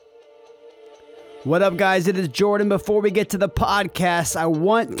What up, guys? It is Jordan. Before we get to the podcast, I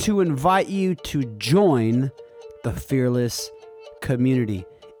want to invite you to join the Fearless community.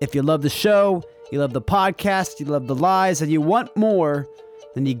 If you love the show, you love the podcast, you love the lies, and you want more,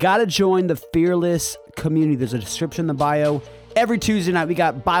 then you got to join the Fearless community. There's a description in the bio. Every Tuesday night, we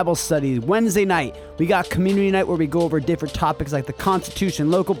got Bible studies. Wednesday night, we got community night where we go over different topics like the Constitution,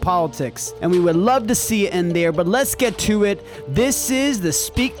 local politics, and we would love to see it in there, but let's get to it. This is the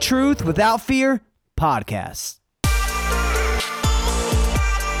Speak Truth Without Fear podcast.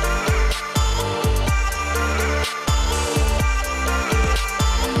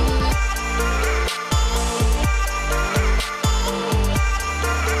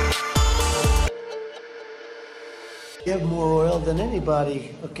 You have more oil than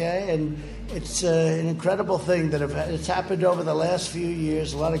anybody, okay? And it's an incredible thing that it's happened over the last few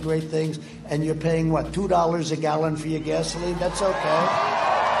years, a lot of great things, and you're paying, what, $2 a gallon for your gasoline? That's okay.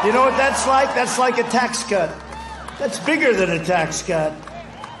 You know what that's like? That's like a tax cut. That's bigger than a tax cut.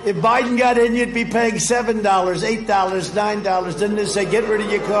 If Biden got in, you'd be paying $7, $8, $9. Didn't they say, get rid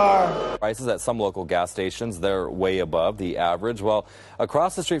of your car? Prices at some local gas stations, they're way above the average. Well,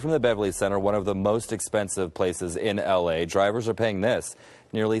 across the street from the Beverly Center, one of the most expensive places in L.A., drivers are paying this,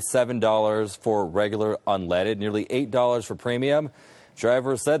 nearly $7 for regular unleaded, nearly $8 for premium.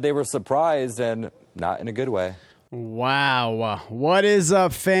 Drivers said they were surprised and not in a good way. Wow. What is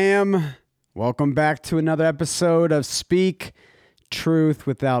up, fam? Welcome back to another episode of Speak Truth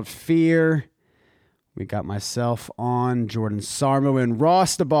Without Fear. We got myself on, Jordan Sarmo, and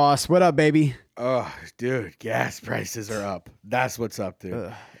Ross the Boss. What up, baby? Oh, dude, gas prices are up. That's what's up,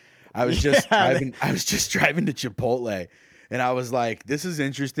 dude. I was just driving to Chipotle, and I was like, this is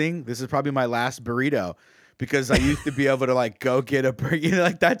interesting. This is probably my last burrito. Because I used to be able to like go get a burrito,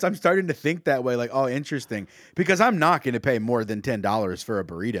 like that's. I'm starting to think that way, like, oh, interesting. Because I'm not going to pay more than $10 for a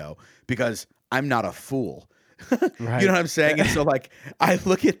burrito because I'm not a fool. Right. You know what I'm saying? And so like I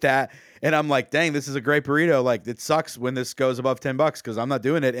look at that and I'm like, dang, this is a great burrito. Like it sucks when this goes above $10 because I'm not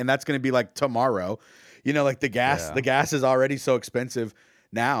doing it, and that's going to be like tomorrow. You know, like the gas is already so expensive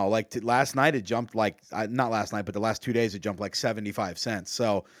now. Like last night it jumped like not last night, but the last 2 days it jumped like 75 cents.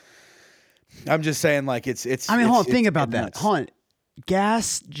 So. I'm just saying, like, it's. I mean, hold on, think about that. Hold on.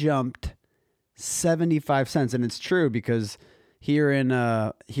 Gas jumped 75 cents, and it's true because here in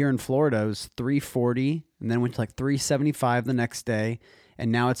Florida it was $3.40, and then went to like $3.75 the next day, and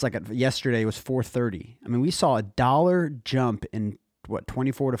now it's like yesterday it was $4.30. I mean, we saw a $1 jump in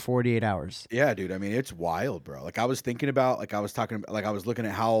 24 to 48 hours. Yeah, dude. I mean, it's wild, bro. Like I was thinking about, like I was looking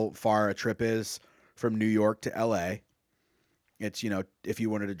at how far a trip is from New York to LA. It's, you know, if you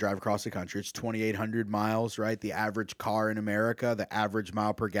wanted to drive across the country, it's 2,800 miles, right? The average car in America, the average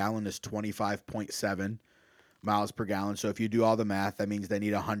mile per gallon is 25.7 miles per gallon. So if you do all the math, that means they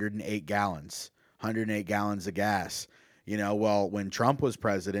need 108 gallons of gas. You know, well, when Trump was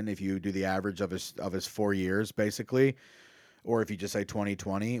president, if you do the average of his 4 years, basically, or if you just say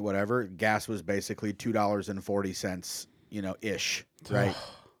 2020, whatever, gas was basically $2.40, you know, ish, right?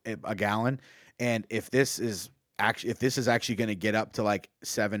 A gallon. And if this is actually going to get up to like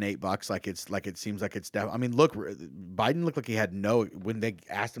 $7-8, like it seems like it's I mean, look, Biden looked like he had when they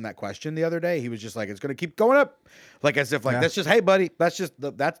asked him that question the other day, he was just like, it's going to keep going up, like as if like that's just, hey buddy, that's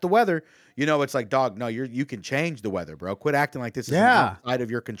the weather. You know, it's like, dog, no, you can change the weather, bro. Quit acting like this is outside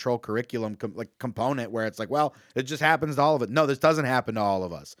of your control curriculum component where it's like, well, it just happens to all of it. No, this doesn't happen to all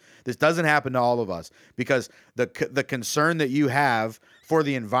of us. This doesn't happen to all of us because the concern that you have for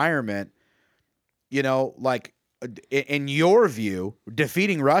the environment, you know, like. In your view,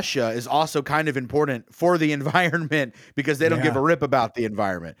 defeating Russia is also kind of important for the environment because they don't give a rip about the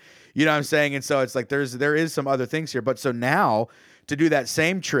environment. You know what I'm saying? And so it's like there is some other things here. But so now to do that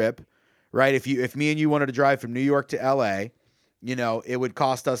same trip, right? If me and you wanted to drive from New York to LA, you know, it would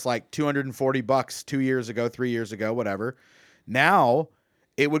cost us like $240 2 years ago, 3 years ago, whatever. Now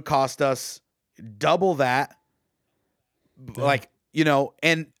it would cost us double that, like, you know,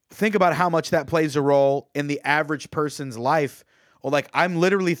 and think about how much that plays a role in the average person's life. Or like, I'm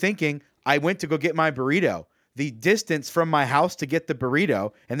literally thinking, I went to go get my burrito. The distance from my house to get the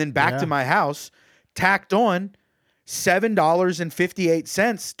burrito and then back to my house tacked on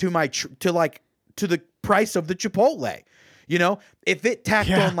 $7.58 to the price of the Chipotle. You know, if it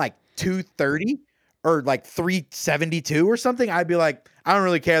tacked on like $2.30 or like $3.72 or something, I'd be like, I don't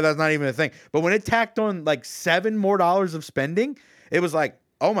really care. That's not even a thing. But when it tacked on like $7 more of spending, it was like,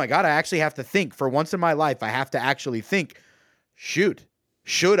 oh my God, I actually have to think. For once in my life, I have to actually think, shoot,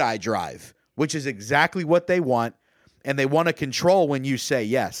 should I drive? Which is exactly what they want. And they want to control when you say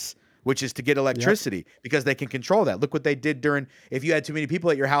yes. which is to get electricity because they can control that. Look what they did if you had too many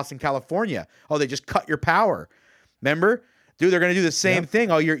people at your house in California. Oh, they just cut your power. Remember? Dude, they're going to do the same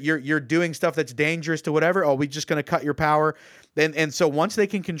thing. Oh, you're doing stuff that's dangerous to whatever. Oh, we're just going to cut your power. And so once they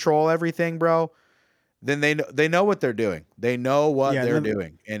can control everything, bro, then they know what they're doing. They know what they're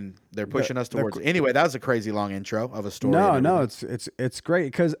doing, and they're pushing us towards it. Anyway, that was a crazy long intro of a story. No, it's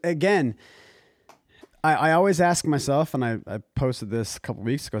great because, again, I always ask myself, and I posted this a couple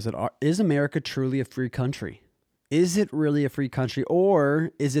weeks ago, I said, is America truly a free country? Is it really a free country,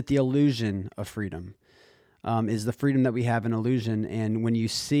 or is it the illusion of freedom? Is the freedom that we have an illusion? And when you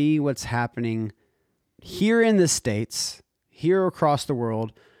see what's happening here in the States, here across the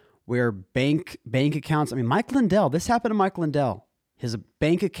world, where bank accounts, I mean, Mike Lindell, this happened to Mike Lindell. His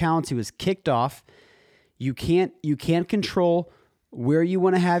bank accounts, he was kicked off. You can't control where you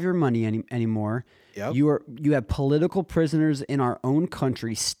want to have your money anymore. Yep. You have political prisoners in our own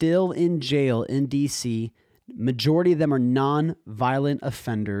country still in jail in DC. Majority of them are non-violent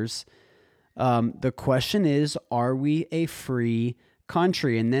offenders. The question is, are we a free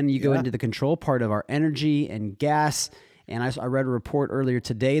country? And then you go into the control part of our energy and gas. And I read a report earlier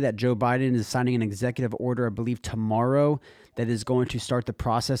today that Joe Biden is signing an executive order, I believe tomorrow, that is going to start the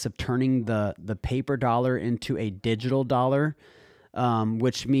process of turning the paper dollar into a digital dollar,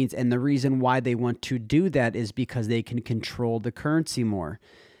 which means, and the reason why they want to do that is because they can control the currency more.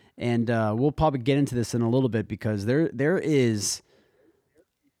 And we'll probably get into this in a little bit because this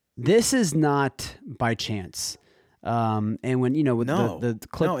is not by chance. And when, with the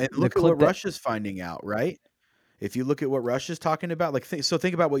clip. No, and look at what Russia's finding out, right? If you look at what Russia's talking about,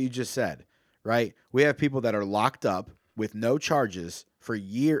 think about what you just said, right? We have people that are locked up with no charges more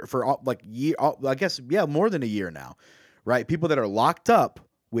than a year now, right? People that are locked up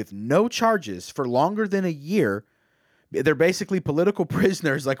with no charges for longer than a year. They're basically political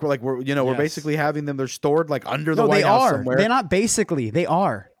prisoners. We're basically having them. They're stored under the White House somewhere. They're not basically. They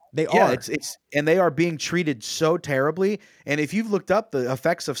are. They are. And they are being treated so terribly. And if you've looked up the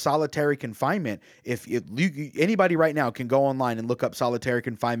effects of solitary confinement, anybody right now can go online and look up solitary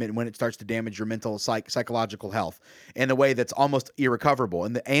confinement and when it starts to damage your mental psychological health in a way that's almost irrecoverable.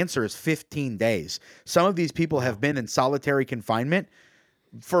 And the answer is 15 days. Some of these people have been in solitary confinement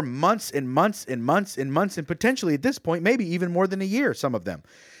for months and months and months and months, and potentially at this point, maybe even more than a year, some of them.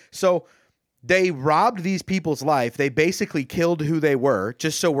 So they robbed these people's life. They basically killed who they were,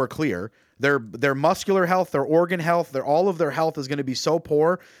 just so we're clear. Their muscular health, their organ health, all of their health is going to be so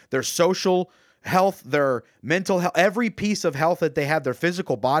poor. Their social health, their mental health, every piece of health that they have, their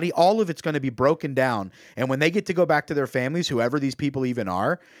physical body, all of it's going to be broken down. And when they get to go back to their families, whoever these people even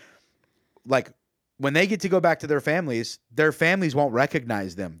are, when they get to go back to their families won't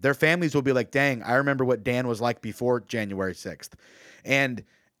recognize them. Their families will be like, dang, I remember what Dan was like before January 6th. And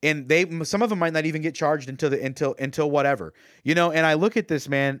some of them might not even get charged until whatever, and I look at this,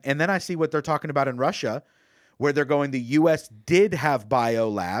 man, and then I see what they're talking about in Russia, where they're going, the U.S. did have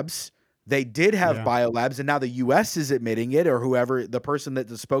biolabs. They did have biolabs, and now the U.S. is admitting it, or whoever,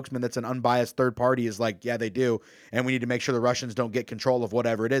 the spokesman that's an unbiased third party is like, yeah, they do, and we need to make sure the Russians don't get control of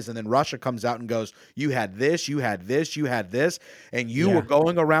whatever it is. And then Russia comes out and goes, you had this, you had this, you had this, and you were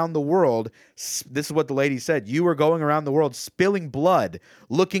going around the world. This is what the lady said. You were going around the world spilling blood,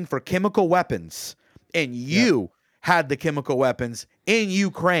 looking for chemical weapons, and you had the chemical weapons in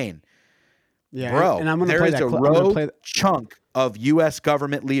Ukraine. Yeah, bro, and I'm going to there play is that a rogue chunk of U.S.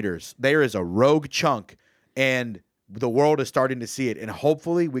 government leaders. There is a rogue chunk, and the world is starting to see it. And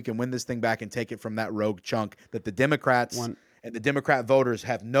hopefully we can win this thing back and take it from that rogue chunk that the Democrats and the Democrat voters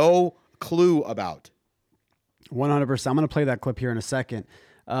have no clue about. 100%. I'm going to play that clip here in a second.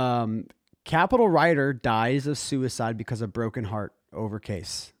 Capitol writer dies of suicide because of broken heart over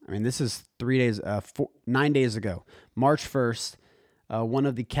case. I mean, this is 9 days ago, March 1st. One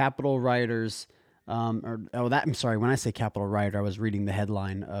of the Capitol writers, when I say Capitol writer, I was reading the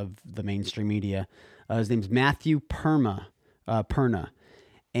headline of the mainstream media. His name's Matthew Perna,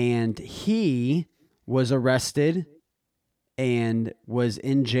 and he was arrested and was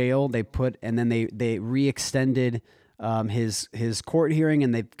in jail. They re-extended his court hearing,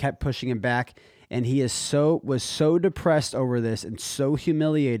 and they kept pushing him back. And he was so depressed over this and so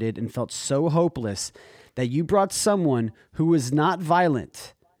humiliated and felt so hopeless that you brought someone who was not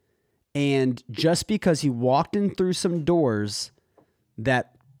violent, and just because he walked in through some doors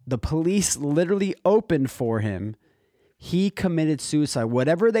that the police literally opened for him, he committed suicide.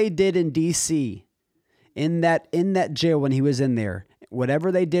 Whatever they did in DC, in that jail when he was in there, whatever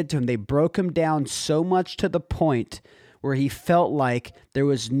they did to him, they broke him down so much to the point where he felt like there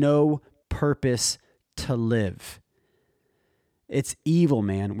was no purpose to live. it's evil,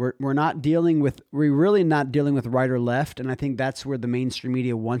 man. We're really not dealing with right or left, and I think that's where the mainstream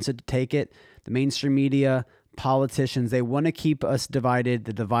media wants it to take it. The mainstream media, politicians, they want to keep us divided,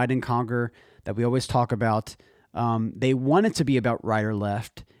 the divide and conquer that we always talk about. They want it to be about right or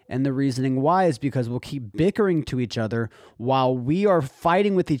left. And the reasoning why is because we'll keep bickering to each other while we are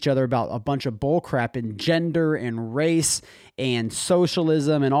fighting with each other about a bunch of bullcrap in gender and race and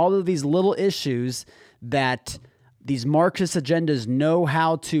socialism and all of these little issues that these Marxist agendas know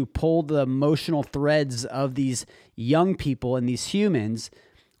how to pull the emotional threads of these young people and these humans.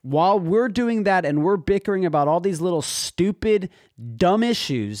 While we're doing that and we're bickering about all these little stupid, dumb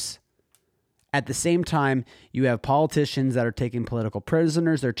issues, at the same time, you have politicians that are taking political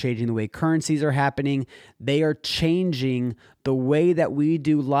prisoners. They're changing the way currencies are happening. They are changing the way that we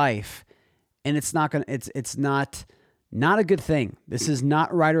do life. And it's not a good thing. This is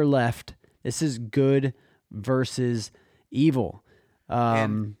not right or left. This is good versus evil.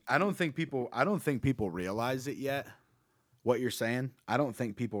 And I don't think people realize it yet. What you're saying, I don't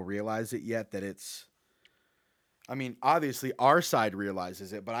think people realize it yet that it's. I mean, obviously our side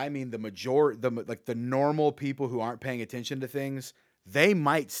realizes it, but I mean the normal people who aren't paying attention to things, they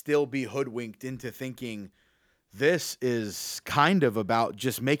might still be hoodwinked into thinking this is kind of about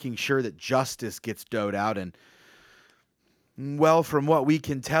just making sure that justice gets doled out. And well, from what we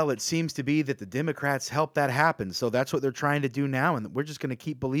can tell, it seems to be that the Democrats helped that happen. So that's what they're trying to do now. And we're just going to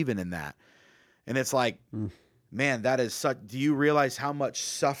keep believing in that. And it's like, man, that is such, do you realize how much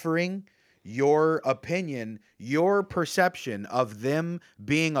suffering your opinion, your perception of them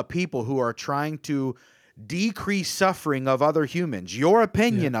being a people who are trying to decrease suffering of other humans, your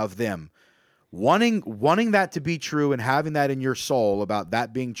opinion of them, wanting that to be true and having that in your soul about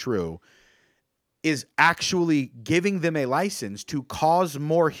that being true is actually giving them a license to cause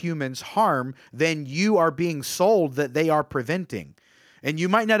more humans harm than you are being sold that they are preventing. And you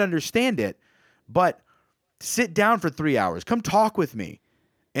might not understand it, but sit down for 3 hours. Come talk with me.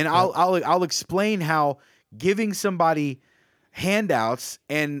 And I'll explain how giving somebody handouts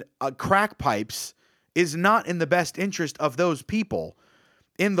and crack pipes is not in the best interest of those people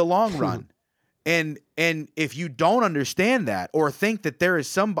in the long run. And if you don't understand that or think that there is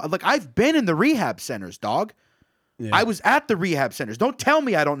somebody, like I've been in the rehab centers, dog. Yeah. I was at the rehab centers. Don't tell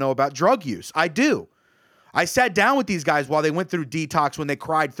me I don't know about drug use. I do. I sat down with these guys while they went through detox, when they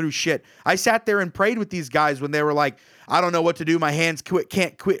cried through shit. I sat there and prayed with these guys when they were like, I don't know what to do. My hands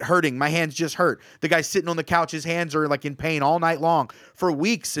can't quit hurting. My hands just hurt. The guy sitting on the couch, his hands are like in pain all night long for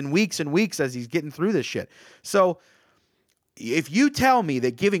weeks and weeks and weeks as he's getting through this shit. So if you tell me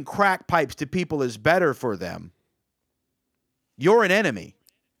that giving crack pipes to people is better for them, you're an enemy.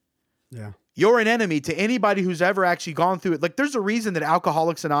 Yeah. You're an enemy to anybody who's ever actually gone through it. Like, there's a reason that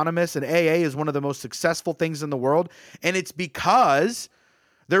Alcoholics Anonymous and AA is one of the most successful things in the world. And it's because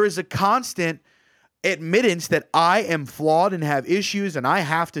there is a constant admittance that I am flawed and have issues and I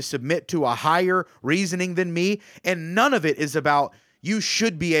have to submit to a higher reasoning than me. And none of it is about, you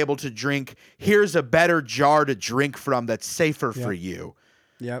should be able to drink. Here's a better jar to drink from that's safer for you.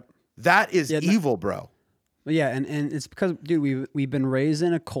 Yep. That is evil, bro. Yeah, and it's because, dude, we've been raised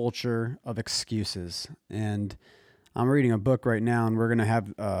in a culture of excuses. And I'm reading a book right now, and we're going to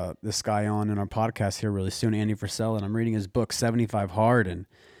have this guy on in our podcast here really soon, Andy Frisell, and I'm reading his book, 75 Hard,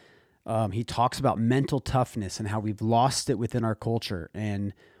 and he talks about mental toughness and how we've lost it within our culture.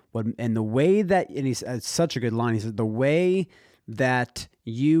 And the way that, and it's such a good line, he said, the way that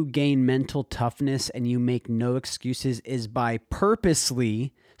you gain mental toughness and you make no excuses is by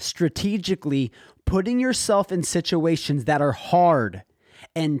purposely, strategically putting yourself in situations that are hard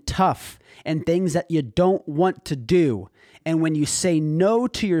and tough and things that you don't want to do. And when you say no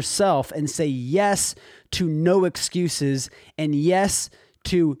to yourself and say yes to no excuses and yes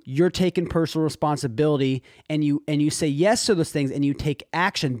to you're taking personal responsibility and you say yes to those things and you take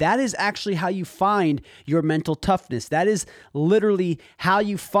action, that is actually how you find your mental toughness. That is literally how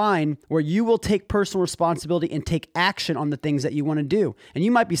you find where you will take personal responsibility and take action on the things that you want to do. And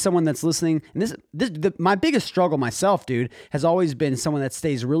you might be someone that's listening, and my biggest struggle myself, dude, has always been someone that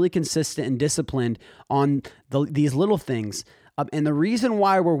stays really consistent and disciplined on these little things. And the reason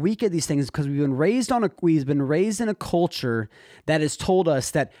why we're weak at these things is because we've been raised in a culture that has told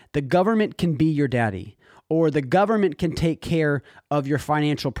us that the government can be your daddy, or the government can take care of your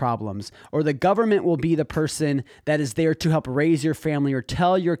financial problems, or the government will be the person that is there to help raise your family or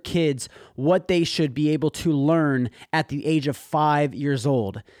tell your kids what they should be able to learn at the age of 5 years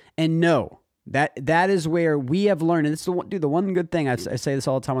old. And no. That is where we have learned, and this is the one good thing, I say this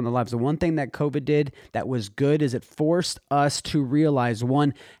all the time on the lives, the one thing that COVID did that was good is it forced us to realize,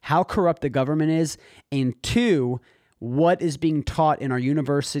 one, how corrupt the government is, and two, what is being taught in our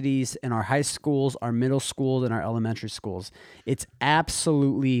universities, in our high schools, our middle schools, and our elementary schools. It's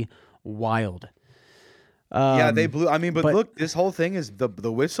absolutely wild. Yeah, they blew. I mean, but look, this whole thing is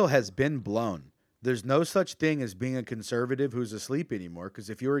the whistle has been blown. There's no such thing as being a conservative who's asleep anymore,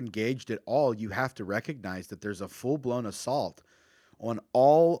 because if you're engaged at all, you have to recognize that there's a full-blown assault on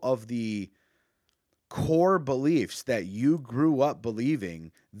all of the core beliefs that you grew up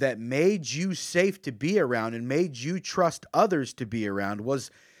believing that made you safe to be around and made you trust others to be around.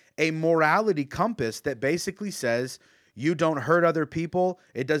 Was a morality compass that basically says you don't hurt other people.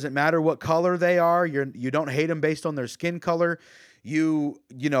 It doesn't matter what color they are. You don't hate them based on their skin color. You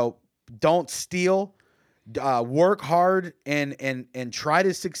don't steal, work hard and try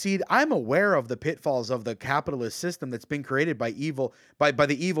to succeed. I'm aware of the pitfalls of the capitalist system that's been created by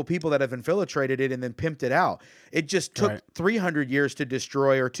the evil people that have infiltrated it and then pimped it out. It just took 300 years to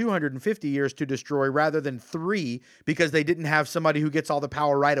destroy, or 250 years to destroy, rather than 3, because they didn't have somebody who gets all the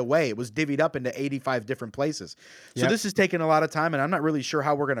power right away. It was divvied up into 85 different places. So this is taking a lot of time, and I'm not really sure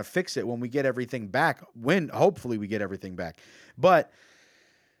how we're going to fix it when we get everything back, when hopefully we get everything back. But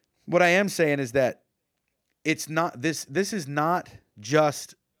what I am saying is that it's not this is not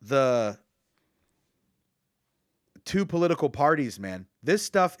just the two political parties, man. This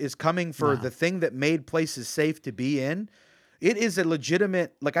stuff is coming for the thing that made places safe to be in. It is a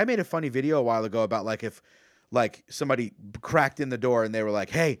legitimate, like, I made a funny video a while ago about, like, if like somebody cracked in the door and they were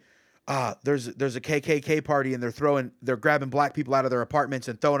like, hey, there's a KKK party and they're grabbing black people out of their apartments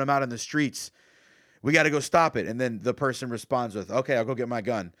and throwing them out in the streets. We got to go stop it. And then the person responds with, okay, I'll go get my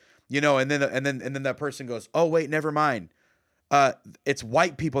gun. And then that person goes, oh wait, never mind. It's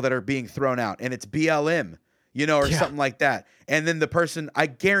white people that are being thrown out, and it's BLM, or something like that. And then the person, I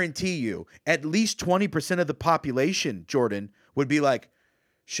guarantee you, at least 20% of the population, Jordan, would be like,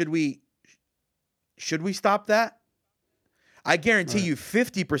 should we stop that? I guarantee you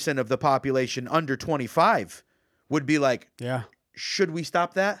 50% of the population under 25 would be like, should we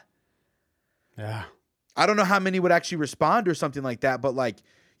stop that? Yeah. I don't know how many would actually respond or something like that, but like,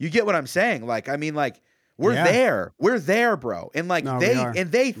 you get what I'm saying? Like, I mean, like, we're there, bro. And like,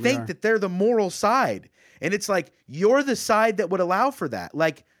 they think that they're the moral side. And it's like, you're the side that would allow for that.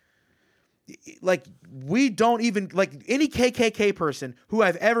 Like we don't even, like, any KKK person who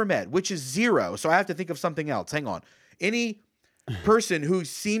I've ever met, which is 0. So I have to think of something else. Hang on. Any person who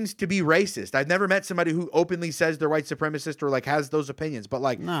seems to be racist. I've never met somebody who openly says they're white supremacist or like has those opinions, but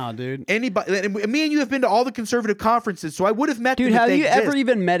like, no, dude, anybody, and me and you have been to all the conservative conferences, so I would have met them. Dude, have you exist. ever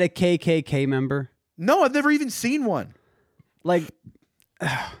even met a KKK member? No, I've never even seen one. Like,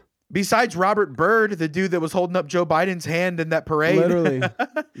 besides Robert Byrd, the dude that was holding up Joe Biden's hand in that parade, literally,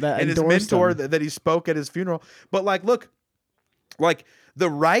 and his mentor that he spoke at his funeral. But like, look, like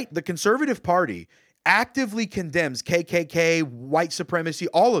the conservative party actively condemns KKK, white supremacy,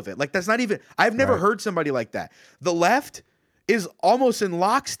 all of it. Like, that's not even, I've never heard somebody like that. The left is almost in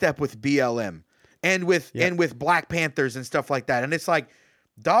lockstep with BLM and with Black Panthers and stuff like that. And it's like,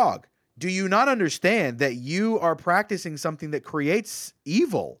 dog, do you not understand that you are practicing something that creates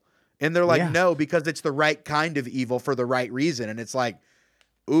evil? And they're like, no, because it's the right kind of evil for the right reason. And it's like,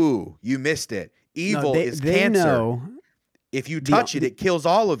 ooh, you missed it. Evil is cancer. Know if you touch it kills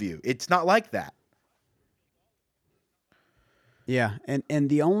all of you. It's not like that. Yeah, and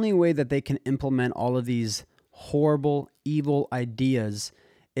the only way that they can implement all of these horrible, evil ideas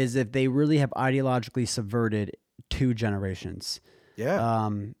is if they really have ideologically subverted 2 generations. Yeah.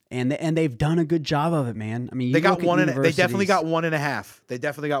 And they've done a good job of it, man. I mean, they got one. They definitely got 1.5. They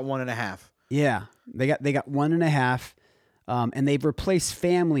definitely got 1.5. Yeah, they got 1.5. And they've replaced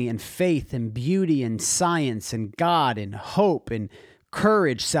family and faith and beauty and science and God and hope and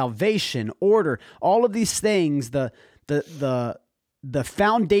courage, salvation, order, all of these things. The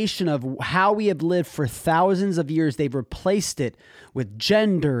foundation of how we have lived for thousands of years, they've replaced it with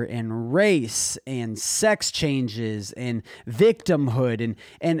gender and race and sex changes and victimhood,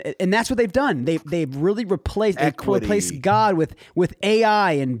 and that's what they've done. They've really replaced God with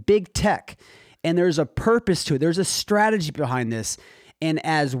AI and big tech, and there's a purpose to it. There's a strategy behind this, and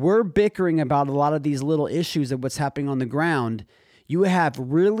as we're bickering about a lot of these little issues of what's happening on the ground, you have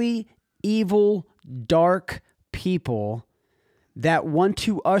really evil, dark people that want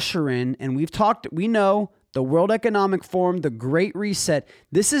to usher in, and we know the World Economic Forum, the Great Reset,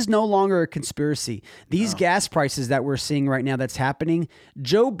 this is no longer a conspiracy. These gas prices that we're seeing right now that's happening,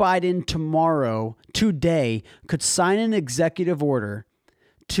 Joe Biden today, could sign an executive order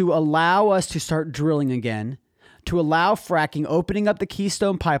to allow us to start drilling again, to allow fracking, opening up the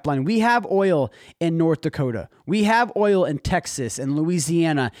Keystone Pipeline. We have oil in North Dakota. We have oil in Texas and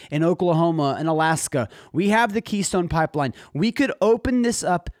Louisiana and Oklahoma and Alaska. We have the Keystone Pipeline. We could open this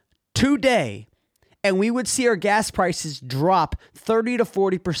up today and we would see our gas prices drop 30 to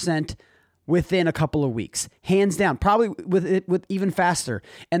 40% within a couple of weeks, hands down, probably with even faster.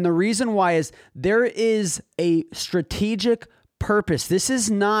 And the reason why is there is a strategic purpose. This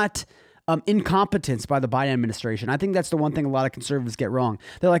is not incompetence by the Biden administration. I think that's the one thing a lot of conservatives get wrong.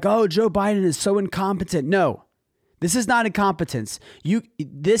 They're like, oh, Joe Biden is so incompetent. No, this is not incompetence.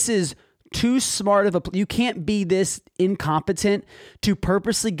 This is too smart of you can't be this incompetent to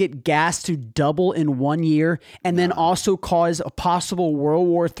purposely get gas to double in 1 year and then also cause a possible World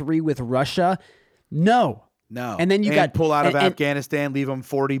War III with Russia. No. And then you got pull out of Afghanistan, leave them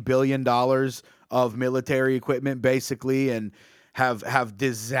 $40 billion of military equipment basically, and have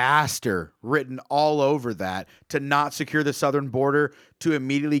disaster written all over that, to not secure the southern border, to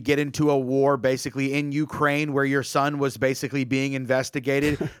immediately get into a war basically in Ukraine where your son was basically being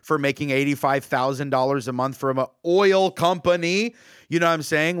investigated for making $85,000 a month from an oil company. You know what I'm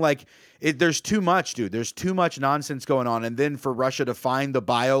saying? Like, there's too much, dude. There's too much nonsense going on. And then for Russia to find the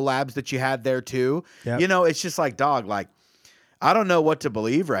biolabs that you had there too, you know, it's just like, dog, like, I don't know what to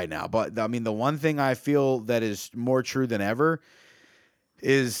believe right now. But I mean, the one thing I feel that is more true than ever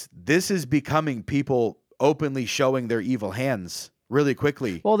is this is becoming people openly showing their evil hands really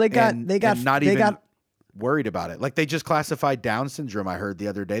quickly. Well, they got worried about it. Like, they just classified Down syndrome. I heard the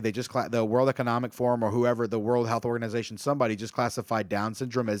other day, they just the World Economic Forum or whoever, the World Health Organization, somebody just classified Down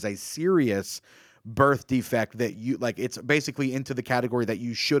syndrome as a serious birth defect that it's basically into the category that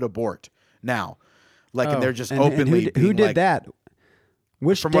you should abort now. Like, and they're just openly. And who did that?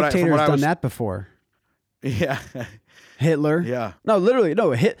 Which dictator's done that before? Yeah. Hitler. Yeah. No, literally,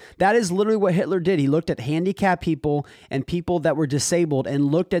 no. That is literally what Hitler did. He looked at handicapped people and people that were disabled and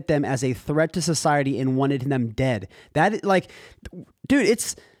looked at them as a threat to society and wanted them dead. That, like, dude,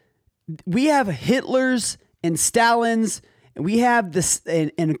 we have Hitlers and Stalins, and we have this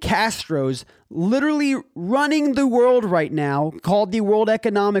and Castros literally running the world right now, called the World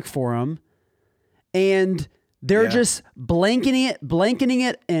Economic Forum, and they're just blanketing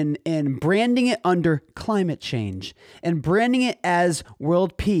it and branding it under climate change and branding it as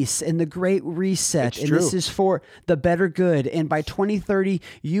world peace and the Great Reset. It's true. This is for the better good. And by 2030,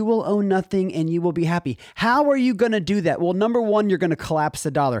 you will own nothing and you will be happy. How are you going to do that? Well, number one, you're going to collapse the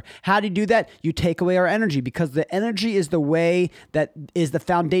dollar. How do you do that? You take away our energy, because the energy is the way that is the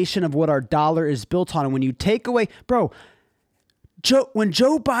foundation of what our dollar is built on. And when you take away, when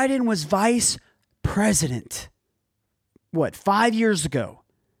Joe Biden was vice president, 5 years ago,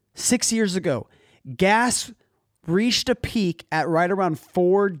 6 years ago, gas reached a peak at right around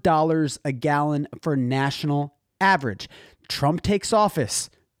 $4 a gallon for national average. Trump takes office,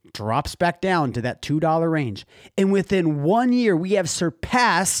 drops back down to that $2 range. And within 1 year, we have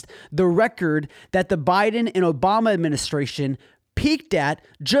surpassed the record that the Biden and Obama administration peaked at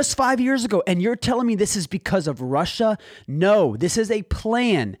just 5 years ago. And you're telling me this is because of Russia? No, this is a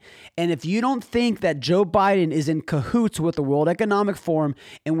plan. And if you don't think that Joe Biden is in cahoots with the World Economic Forum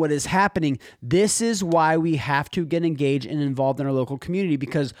and what is happening, this is why we have to get engaged and involved in our local community,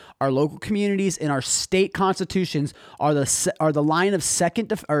 because our local communities and our state constitutions are the line of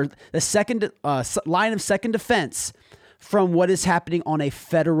second line of second defense from what is happening on a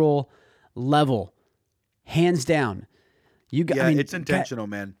federal level, hands down. It's intentional,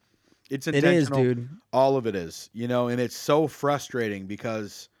 man. It's intentional. It is, dude. All of it is, and it's so frustrating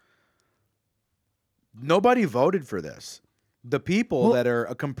because nobody voted for this. The people that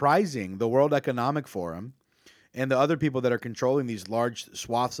are comprising the World Economic Forum and the other people that are controlling these large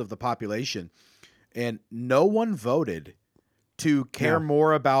swaths of the population, and no one voted to care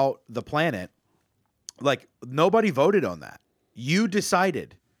more about the planet. Like, nobody voted on that. You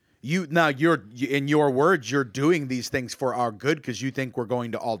decided. You're in your words, you're doing these things for our good because you think we're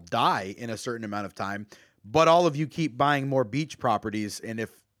going to all die in a certain amount of time, but all of you keep buying more beach properties, and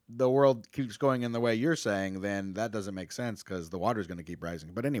if the world keeps going in the way you're saying, then that doesn't make sense because the water's going to keep rising.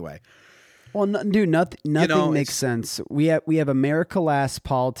 But anyway. Well, dude, nothing makes sense. We have America-last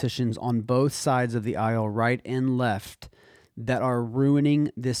politicians on both sides of the aisle, right and left, that are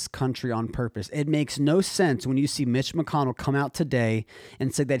ruining this country on purpose. It makes no sense when you see Mitch McConnell come out today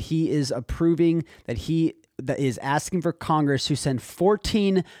and say that he is approving, that is asking for Congress to send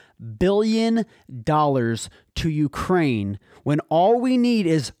 $14 billion to Ukraine when all we need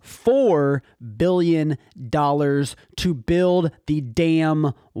is $4 billion to build the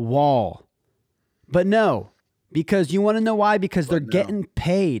damn wall. But no, because you want to know why? Because they're getting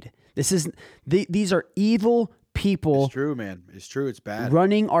paid. These are evil people. It's true, man. It's true. It's bad.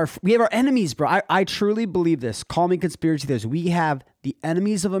 We have our enemies, bro. I truly believe this. Call me conspiracy theorists. We have the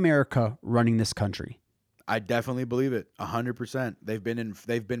enemies of America running this country. I definitely believe it. 100%.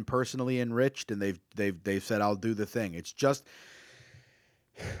 They've been personally enriched, and they've said, I'll do the thing. It's just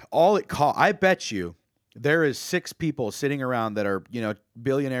all it costs. I bet you there is 6 people sitting around that are,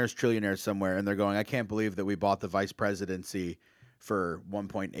 billionaires, trillionaires somewhere, and they're going, I can't believe that we bought the vice presidency for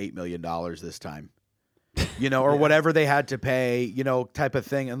 $1.8 million this time, or whatever they had to pay, type of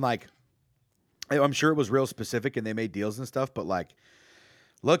thing. And like, I'm sure it was real specific and they made deals and stuff, but like,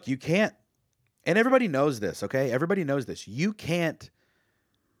 look, you can't, and everybody knows this, okay? Everybody knows this. You can't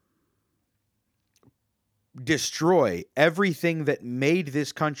destroy everything that made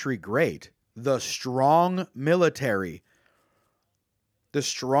this country great. The strong military. The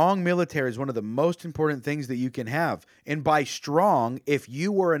strong military is one of the most important things that you can have. And by strong, if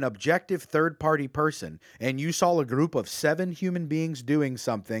you were an objective third-party person and you saw a group of 7 human beings doing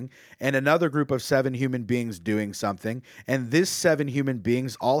something and another group of 7 human beings doing something, and this 7 human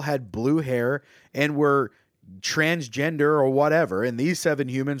beings all had blue hair and were transgender or whatever, and these 7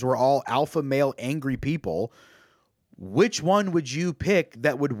 humans were all alpha male angry people, which one would you pick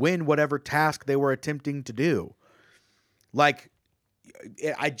that would win whatever task they were attempting to do? Like,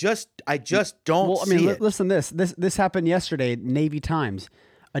 I just don't see it. Listen to this. This happened yesterday, Navy Times.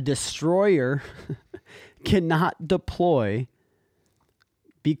 A destroyer cannot deploy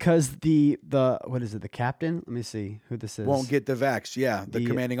because the what is it? The captain? Let me see who this is. Won't get the vax. Yeah, the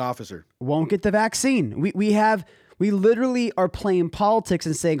commanding officer won't get the vaccine. We literally are playing politics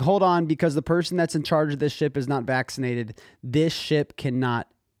and saying, hold on, because the person that's in charge of this ship is not vaccinated, this ship cannot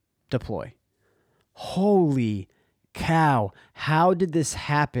deploy. Holy cow. How did this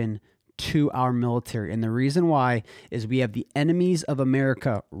happen to our military? And the reason why is we have the enemies of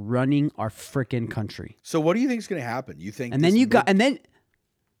America running our freaking country. So what do you think is going to happen? You think, and then you got, and then,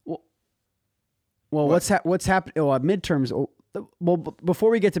 well, what's happened? Oh, midterms. Well, before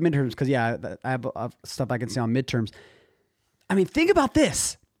we get to midterms, because I have stuff I can say on midterms. I mean, think about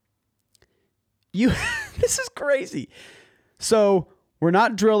this. This is crazy. So we're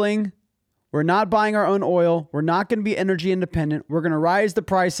not drilling. We're not buying our own oil. We're not going to be energy independent. We're going to rise the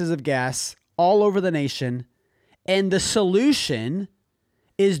prices of gas all over the nation. And the solution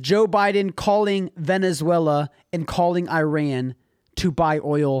is Joe Biden calling Venezuela and calling Iran to buy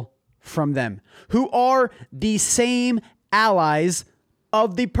oil from them, who are the same allies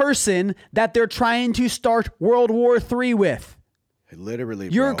of the person that they're trying to start World War III with. Literally,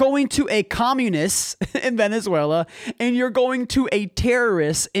 you're going to a communist in Venezuela and you're going to a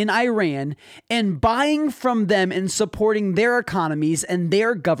terrorist in Iran and buying from them and supporting their economies and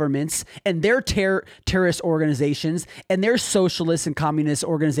their governments and their terrorist organizations and their socialist and communist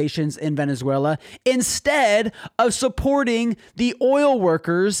organizations in Venezuela instead of supporting the oil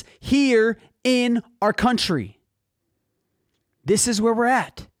workers here in our country. This is where we're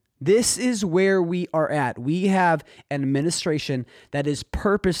at. This is where we are at. We have an administration that is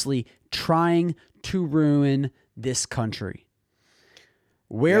purposely trying to ruin this country.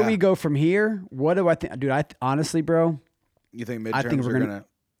 Where we go from here, what do I think? Dude, honestly, bro. You think midterms are going to...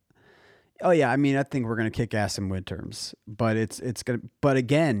 Oh, yeah. I mean, I think we're going to kick ass in midterms. But it's going to... But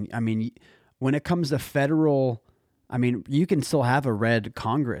again, I mean, when it comes to federal... I mean, you can still have a red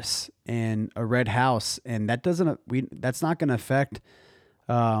Congress and a red House, and that's not going to affect...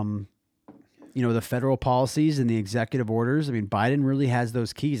 the federal policies and the executive orders. I mean, Biden really has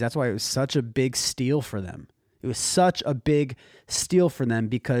those keys. That's why it was such a big steal for them. It was such a big steal for them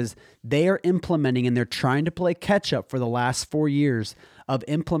because they are implementing and they're trying to play catch up for the last 4 years of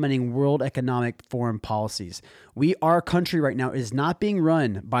implementing World Economic Forum policies. Our country right now is not being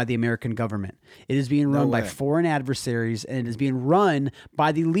run by the American government. It is being run by foreign adversaries, and it is being run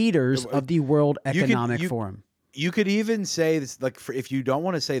by the leaders of the World Economic Forum. You could even say this, like, if you don't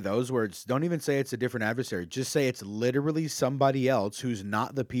want to say those words, don't even say it's a different adversary. Just say it's literally somebody else who's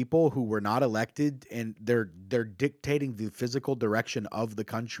not the people who were not elected, and they're dictating the physical direction of the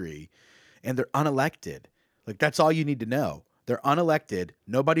country, and they're unelected. Like, that's all you need to know. They're unelected.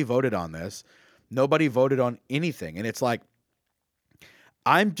 Nobody voted on this. Nobody voted on anything. And it's like,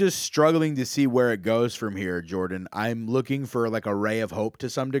 I'm just struggling to see where it goes from here, Jordan. I'm looking for like a ray of hope to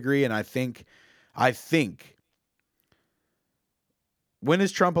some degree, and I think when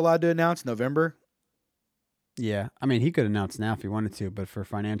is Trump allowed to announce? November? Yeah. I mean, he could announce now if he wanted to, but for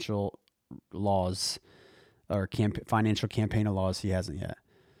financial laws or financial campaign laws, he hasn't yet.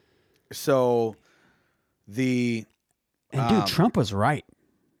 So dude, Trump was right.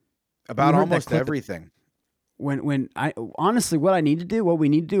 About almost everything. when I honestly, what we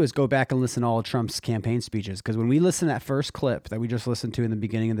need to do is go back and listen to all of Trump's campaign speeches. Because when we listen to that first clip that we just listened to in the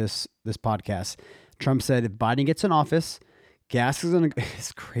beginning of this podcast, Trump said if Biden gets in office, gas is going to,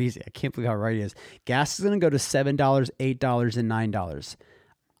 it's crazy. I can't believe how right he is. Gas is going to go to $7, $8, and $9.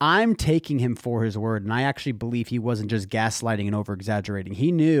 I'm taking him for his word, and I actually believe he wasn't just gaslighting and over exaggerating.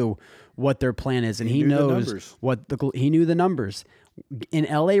 He knew what their plan is, and he knows he knew the numbers. In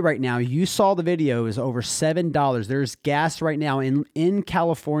LA right now, you saw the video, is over $7. There's gas right now in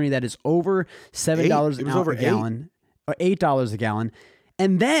California that is over $7 a gallon, or $8 a gallon.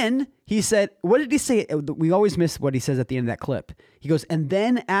 And then he said, what did he say? We always miss what he says at the end of that clip. He goes, and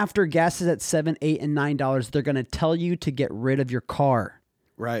then after gas is at $7, $8, and $9, they're going to tell you to get rid of your car.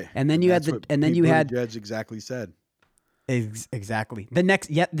 Right. And then you had Judge exactly said. Exactly.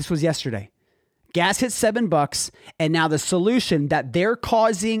 This was yesterday. Gas hit $7, and now the solution that they're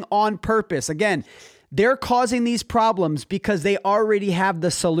causing on purpose. Again, they're causing these problems because they already have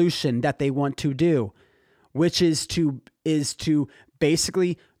the solution that they want to do, which is to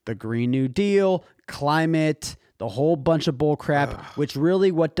basically the Green New Deal, climate, the whole bunch of bull crap, which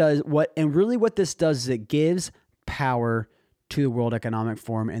really what this does is it gives power to the World Economic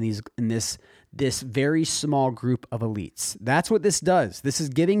Forum and this very small group of elites. That's what this does. This is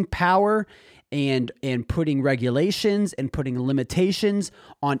giving power and putting regulations and putting limitations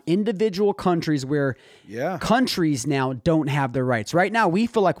on individual countries where countries now don't have their rights. Right now, we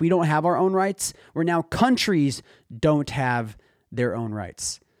feel like we don't have our own rights, where now countries don't have their own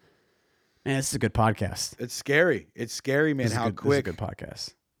rights. Man, this is a good podcast. It's scary. It's scary, man, how quick. This is a good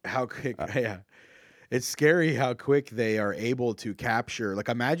podcast. How quick, yeah. It's scary how quick they are able to capture. Like,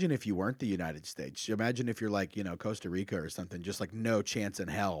 imagine if you weren't the United States. Imagine if you're like, Costa Rica or something, just like no chance in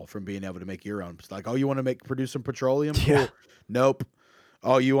hell from being able to make your own. It's like, oh, you want to produce some petroleum? Cool. Yeah. Nope.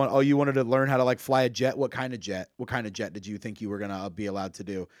 Oh, you wanted to learn how to like fly a jet? What kind of jet? What kind of jet did you think you were going to be allowed to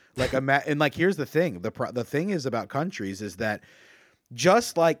do? Like, and like, here's the thing. The thing is about countries is that,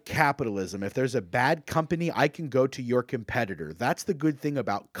 just like capitalism, if there's a bad company, I can go to your competitor. That's the good thing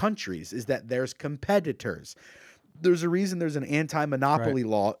about countries, is that there's competitors. There's a reason there's an anti-monopoly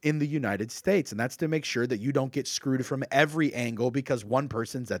law in the United States, and that's to make sure that you don't get screwed from every angle because one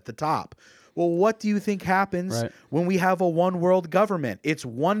person's at the top. Well, what do you think happens when we have a one world government? It's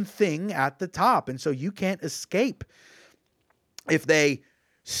one thing at the top, and so you can't escape. If they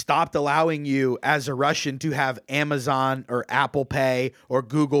stopped allowing you as a Russian to have Amazon or Apple Pay or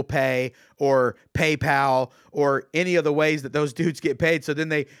Google Pay or PayPal or any of the ways that those dudes get paid. So then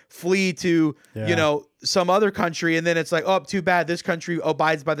they flee to, some other country. And then it's like, oh, too bad. This country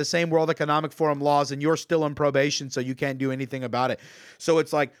abides by the same World Economic Forum laws and you're still on probation, so you can't do anything about it. So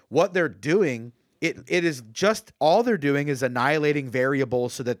it's like what they're doing, it is just all they're doing is annihilating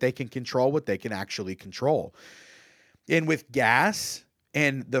variables so that they can control what they can actually control. And with gas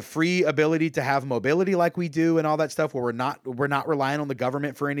and the free ability to have mobility like we do and all that stuff, where we're not relying on the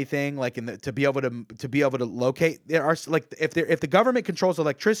government for anything, like to be able to locate there are, like, if the government controls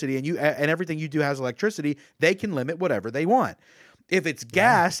electricity and everything you do has electricity, they can limit whatever they want. If it's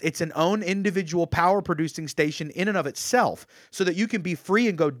gas, it's an own individual power producing station in and of itself, so that you can be free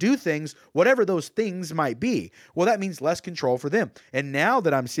and go do things, whatever those things might be. Well, that means less control for them. And now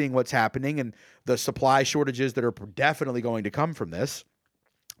that I'm seeing what's happening and the supply shortages that are definitely going to come from this,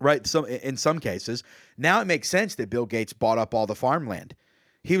 right? So in some cases, now it makes sense that Bill Gates bought up all the farmland.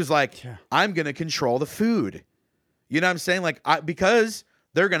 He was like, I'm going to control the food. You know what I'm saying? Like, because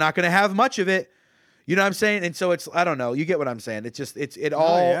they're not going to have much of it. You know what I'm saying? And so it's, I don't know. You get what I'm saying? It's just, it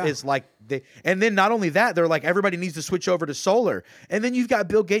all is like, and then not only that, they're like, everybody needs to switch over to solar. And then you've got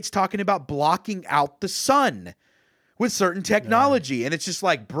Bill Gates talking about blocking out the sun with certain technology. And it's just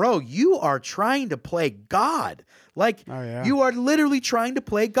like, bro, you are trying to play God. Like, you are literally trying to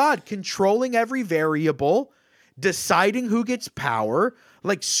play God, controlling every variable, deciding who gets power.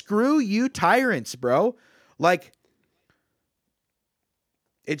 Like, screw you tyrants, bro. Like,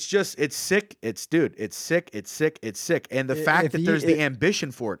 it's sick. It's sick. And the fact that there's the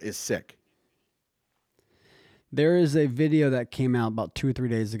ambition for it is sick. There is a video that came out about 2 or 3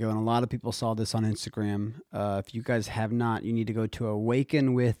 days ago, and a lot of people saw this on Instagram. If you guys have not, you need to go to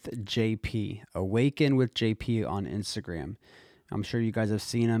Awaken with JP. Awaken with JP on Instagram. I'm sure you guys have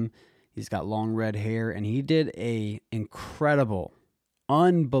seen him. He's got long red hair, and he did a incredible,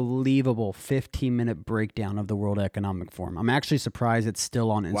 unbelievable 15-minute breakdown of the World Economic Forum. I'm actually surprised it's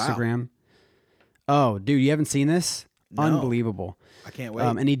still on Instagram. Wow. Oh, dude, you haven't seen this? No. Unbelievable. I can't wait.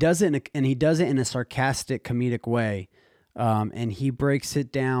 And he does it in a sarcastic, comedic way. And he breaks it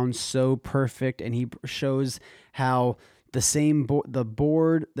down so perfect, and he shows how the same the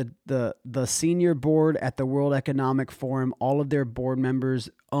board, the senior board at the World Economic Forum, all of their board members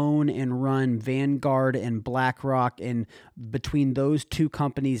own and run Vanguard and BlackRock. And between those two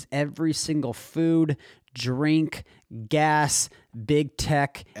companies, every single food, drink, gas, big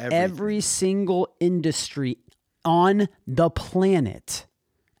tech, every single industry on the planet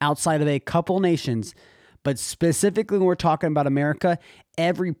outside of a couple nations, but specifically when we're talking about America,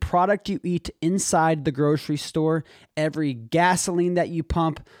 every product you eat inside the grocery store, every gasoline that you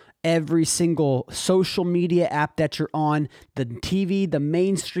pump, every single social media app that you're on, the TV, the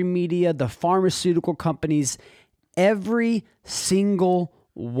mainstream media, the pharmaceutical companies, every single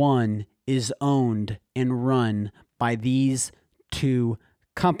one is owned and run by these two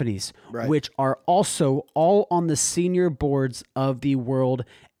companies, which are also all on the senior boards of the World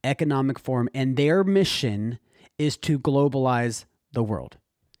Economic Forum. And their mission is to globalize the world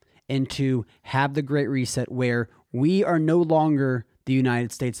and to have the Great Reset, where we are no longer the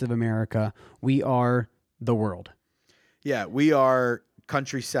United States of America. We are the world. Yeah, we are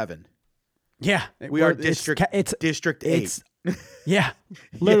country 7. Yeah. We are District 8. Yeah,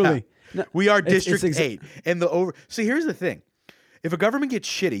 literally. Yeah. We are District 8. And see, here's the thing. If a government gets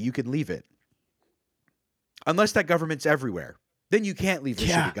shitty, you can leave it. Unless that government's everywhere. Then you can't leave the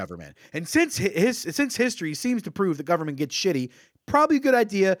shitty government. And since history seems to prove the government gets shitty, probably a good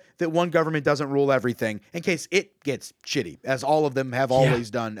idea that one government doesn't rule everything in case it gets shitty, as all of them have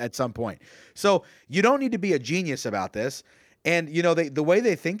always done at some point. So you don't need to be a genius about this. And, you know, the way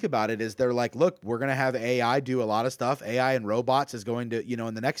they think about it is they're like, look, we're going to have AI do a lot of stuff. AI and robots is going to, you know,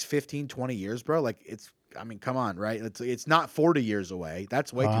 in the next 15, 20 years, bro, like I mean, come on, right? It's not 40 years away.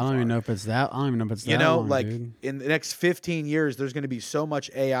 That's way too far. I don't even know if it's that. I don't even know if it's that. You know, long, like dude. In the next 15 years, there's going to be so much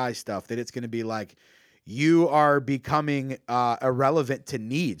AI stuff that it's going to be like you are becoming irrelevant to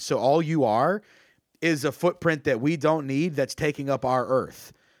need. So all you are is a footprint that we don't need that's taking up our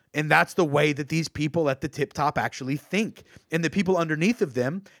earth. And that's the way that these people at the tip top actually think. And the people underneath of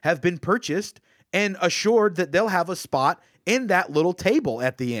them have been purchased and assured that they'll have a spot in that little table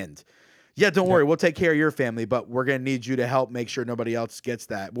at the end. Yeah, don't worry. We'll take care of your family, but we're going to need you to help make sure nobody else gets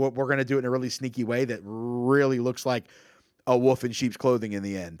that. We're going to do it in a really sneaky way that really looks like a wolf in sheep's clothing in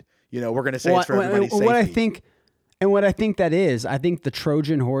the end. You know, we're going to say it's for everybody's safety. What I think that is, I think the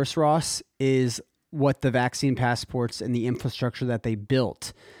Trojan horse, Ross, is what the vaccine passports and the infrastructure that they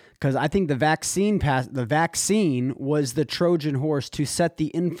built. Because I think the vaccine was the Trojan horse to set the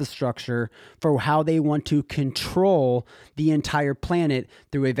infrastructure for how they want to control the entire planet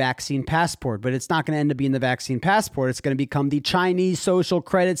through a vaccine passport. But it's not going to end up being the vaccine passport. It's going to become the Chinese social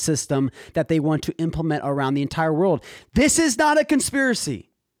credit system that they want to implement around the entire world. This is not a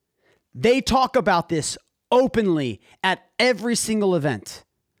conspiracy. They talk about this openly at every single event.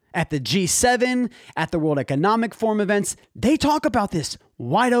 At the G7, at the World Economic Forum events, they talk about this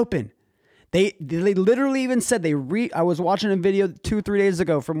wide open. They literally even said I was watching a video 2-3 days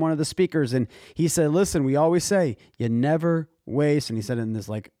ago from one of the speakers, and he said, listen, we always say, you never waste, and he said it in this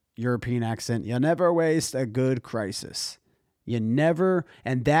like European accent, you never waste a good crisis. You never,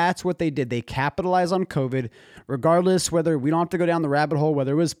 and that's what they did. They capitalized on COVID, regardless whether we don't have to go down the rabbit hole,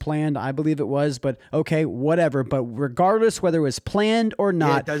 whether it was planned. I believe it was, but okay, whatever. But regardless whether it was planned or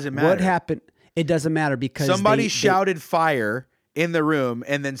not, it doesn't matter. What happened, it doesn't matter because somebody shouted fire in the room,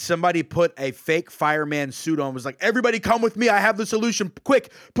 and then somebody put a fake fireman suit on, was like, everybody come with me. I have the solution.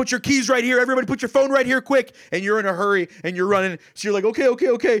 Quick, put your keys right here. Everybody put your phone right here, quick. And you're in a hurry and you're running. So you're like,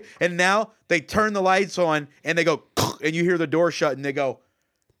 okay. And now they turn the lights on and they go, and you hear the door shut and they go,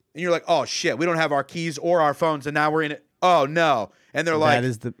 and you're like, oh shit, we don't have our keys or our phones. And now we're in it. Oh no. And they're like,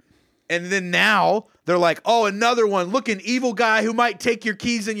 and then now they're like, oh, another one. Look, an evil guy who might take your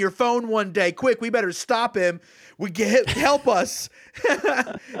keys and your phone one day. Quick, we better stop him. Help us.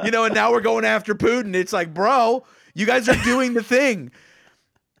 You know, and now we're going after Putin. It's like, bro, you guys are doing the thing.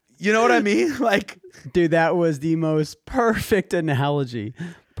 You know what I mean? Like, dude, that was the most perfect analogy.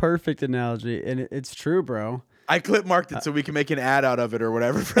 And it's true, bro. I clip marked it so we can make an ad out of it or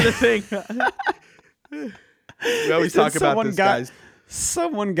whatever for the thing. We always talk about this, guys.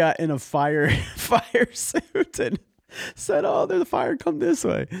 Someone got in a fire suit and said, "Oh, there's a fire. Come this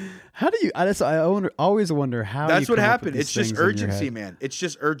way." How do you? Always wonder how. That's what happened. It's just urgency, man. It's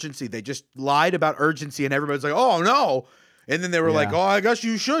just urgency. They just lied about urgency, and everybody's like, "Oh no!" And then they were like, "Oh, I guess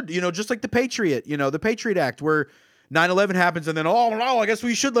you should." You know, just like the Patriot. You know, the Patriot Act, where 9/11 happens, and then, oh no, I guess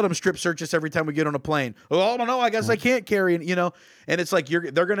we should let them strip search us every time we get on a plane. Oh no, I guess I can't carry. You know, and it's like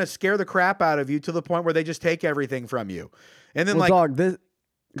they're gonna scare the crap out of you to the point where they just take everything from you, and then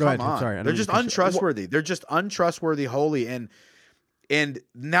Go ahead. on. I'm sorry. They're just untrustworthy. They're just untrustworthy wholly. And And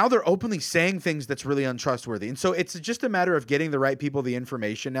now they're openly saying things that's really untrustworthy. And so it's just a matter of getting the right people the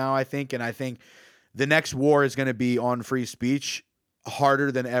information now, I think. And I think the next war is going to be on free speech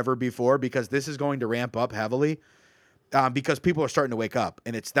harder than ever before, because this is going to ramp up heavily because people are starting to wake up.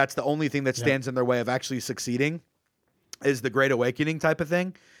 And that's the only thing that stands in their way of actually succeeding is the Great Awakening type of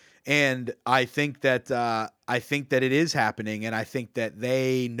thing. And I think that it is happening, and I think that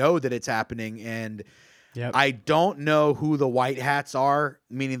they know that it's happening. And I don't know who the white hats are,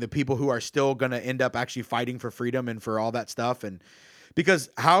 meaning the people who are still going to end up actually fighting for freedom and for all that stuff. And because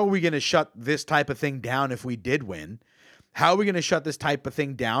how are we going to shut this type of thing down if we did win? How are we going to shut this type of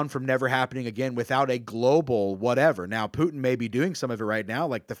thing down from never happening again without a global whatever? Now, Putin may be doing some of it right now,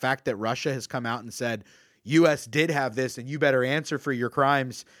 like the fact that Russia has come out and said, U.S. did have this, and you better answer for your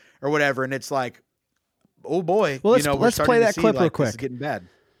crimes or whatever. And it's like, oh boy, well, let's play that clip real quick. This is getting bad.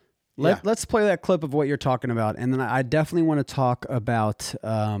 Let's play that clip of what you're talking about, and then I definitely want to talk about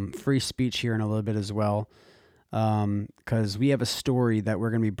free speech here in a little bit as well, because we have a story that we're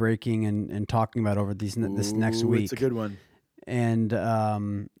going to be breaking and talking about over this next week. It's a good one, and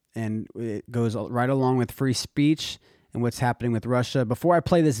it goes right along with free speech and what's happening with Russia. Before I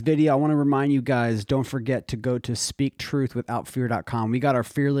play this video, I want to remind you guys, don't forget to go to speaktruthwithoutfear.com. We got our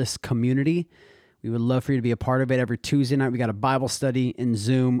fearless community. We would love for you to be a part of it. Every Tuesday night, we got a Bible study in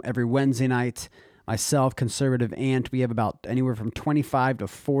Zoom. Every Wednesday night, myself, Conservative Ant, we have about anywhere from 25 to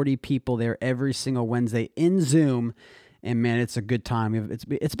 40 people there every single Wednesday in Zoom. And man, it's a good time.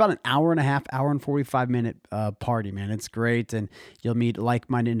 It's about an hour and a half, hour and 45-minute party, man. It's great, and you'll meet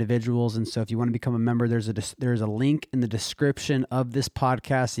like-minded individuals. And so, if you want to become a member, there's a link in the description of this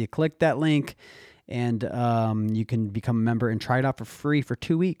podcast. So you click that link, and you can become a member and try it out for free for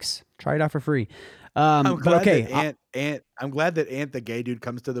 2 weeks. Try it out for free. I'm glad that Ant, the gay dude,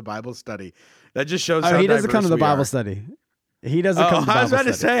 comes to the Bible study. That just shows how he doesn't come to the Bible are. study. He doesn't come to the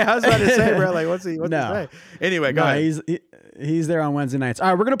Bible study. I was about to say, bro, like, what's he say? Anyway, go ahead. He's there on Wednesday nights. All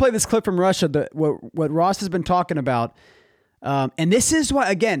right, we're going to play this clip from Russia, what Ross has been talking about. And this is what,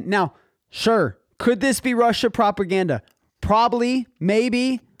 again, now, sure, could this be Russia propaganda? Probably,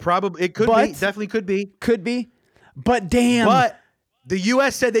 maybe. Probably, it could be, definitely could be. Could be, but damn. But the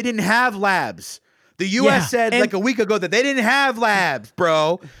U.S. said they didn't have labs. The U.S. said like a week ago that they didn't have labs,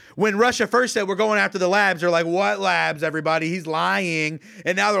 bro. When Russia first said we're going after the labs, they're like, what labs, everybody? He's lying.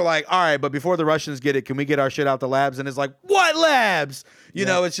 And now they're like, all right, but before the Russians get it, can we get our shit out the labs? And it's like, what labs? You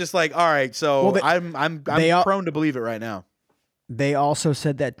know, it's just like, all right, so I'm prone to believe it right now. They also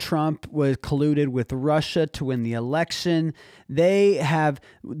said that Trump was colluded with Russia to win the election.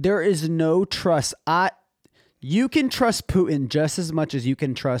 There is no trust. You can trust Putin just as much as you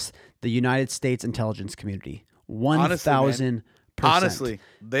can trust the United States intelligence community. 1,000%. Honestly,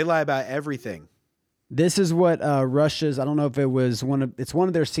 they lie about everything. This is what Russia's, I don't know if it was it's one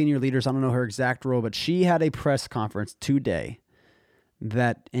of their senior leaders, I don't know her exact role, but she had a press conference today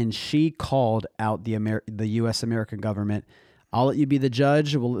and she called out the U.S. American government. I'll let you be the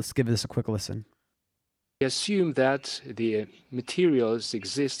judge. Well, let's give this a quick listen. We assume that the materials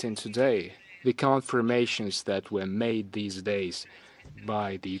existing today, the confirmations that were made these days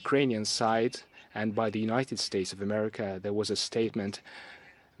by the Ukrainian side and by the United States of America, there was a statement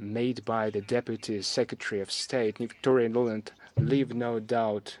made by the Deputy Secretary of State, Victoria Nuland, leave no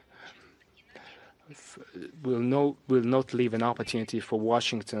doubt, will not leave an opportunity for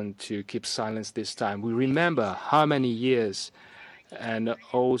Washington to keep silence this time. We remember how many years and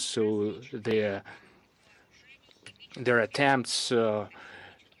also their attempts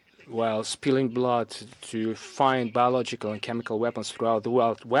while spilling blood to find biological and chemical weapons throughout the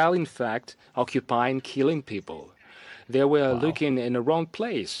world, while in fact occupying, killing people. They were looking in the wrong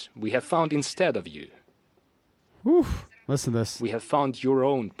place. We have found instead of you. Whew. Listen to this. We have found your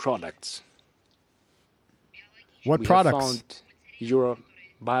own products. What we products? Have found your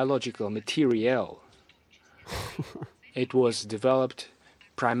biological material. It was developed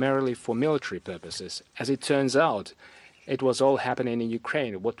primarily for military purposes. As it turns out, it was all happening in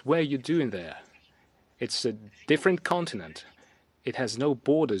Ukraine. What were you doing there? It's a different continent. It has no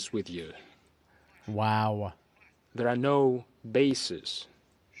borders with you. Wow. There are no bases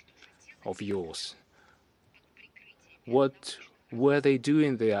of yours. What were they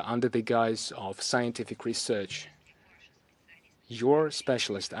doing there under the guise of scientific research? Your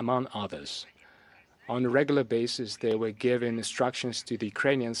specialist, among others, on a regular basis, they were giving instructions to the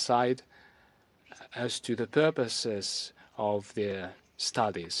Ukrainian side as to the purposes of their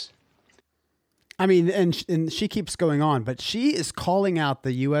studies. I mean, and she keeps going on, but she is calling out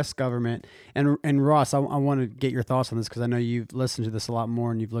the U.S. government. And Ross, I want to get your thoughts on this because I know you've listened to this a lot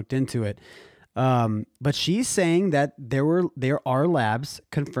more and you've looked into it. But she's saying that there are labs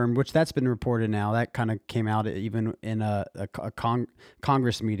confirmed, which that's been reported now. That kind of came out even in a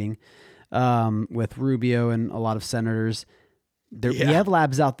Congress meeting with Rubio and a lot of senators. We have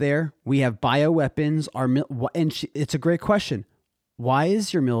labs out there. We have bioweapons. It's a great question. Why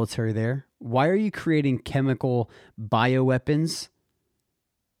is your military there? Why are you creating chemical bioweapons?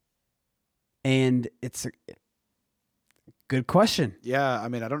 And it's a good question. Yeah, I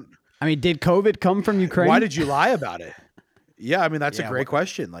mean, did COVID come from Ukraine? Why did you lie about it? Yeah, I mean, that's a great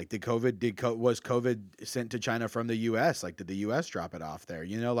question. Like, was COVID sent to China from the U.S.? Like, did the U.S. drop it off there?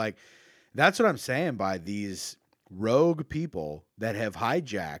 Like, that's what I'm saying by these rogue people that have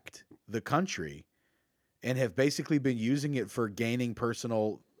hijacked the country and have basically been using it for gaining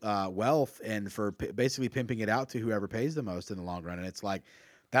personal wealth and for basically pimping it out to whoever pays the most in the long run. And it's like,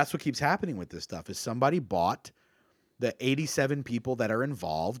 that's what keeps happening with this stuff is somebody bought the 87 people that are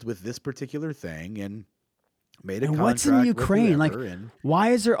involved with this particular thing and made a contract. What's in Ukraine? Like, and why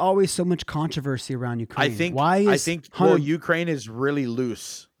is there always so much controversy around Ukraine? I think Ukraine is really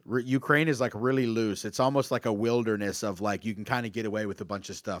loose. Ukraine is like really loose. It's almost like a wilderness of like, you can kind of get away with a bunch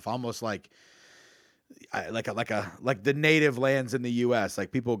of stuff. Almost like the native lands in the U.S.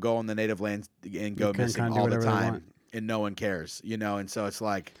 Like people go on the native lands and go missing all the time and no one cares, And so it's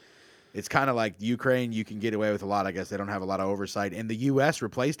like, it's kind of like Ukraine, you can get away with a lot. I guess they don't have a lot of oversight. And the U.S.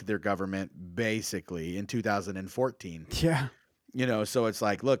 replaced their government basically in 2014. Yeah. So it's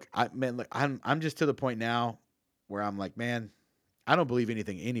like, look, I'm just to the point now where I'm like, man, I don't believe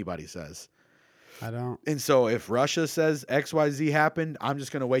anything anybody says. I don't. And so if Russia says XYZ happened, I'm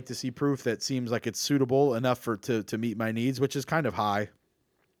just going to wait to see proof that seems like it's suitable enough to meet my needs, which is kind of high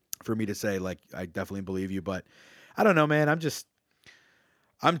for me to say, like, I definitely believe you. But I don't know, man.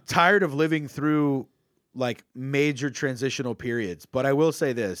 I'm tired of living through like major transitional periods, but I will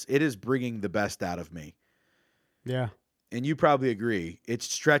say this, it is bringing the best out of me. Yeah. And you probably agree. It's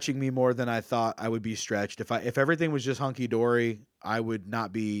stretching me more than I thought I would be stretched. If everything was just hunky dory, I would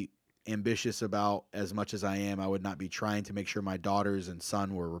not be ambitious about as much as I am. I would not be trying to make sure my daughters and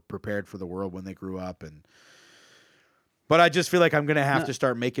son were prepared for the world when they grew up. But I just feel like I'm going to have to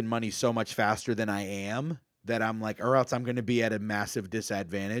start making money so much faster than I am that I'm like, or else I'm going to be at a massive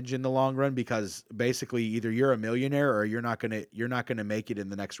disadvantage in the long run, because basically either you're a millionaire or you're not going to make it in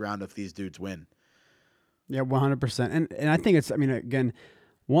the next round if these dudes win. Yeah, 100%. And I think it's, again,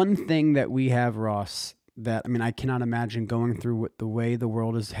 one thing that we have, Ross, that, I cannot imagine going through the way the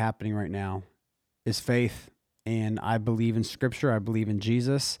world is happening right now is faith. And I believe in Scripture. I believe in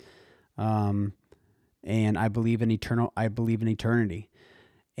Jesus. And I believe in eternity.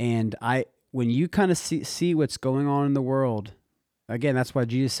 And when you kind of see what's going on in the world, again, that's why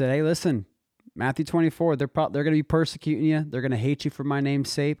Jesus said, hey, listen, Matthew 24, they're going to be persecuting you. They're going to hate you for my name's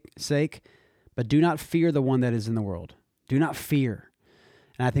sake, but do not fear the one that is in the world. Do not fear.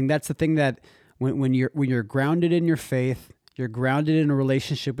 And I think that's the thing that when you're grounded in your faith, you're grounded in a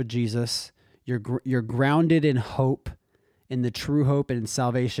relationship with Jesus, you're grounded in hope, in the true hope and in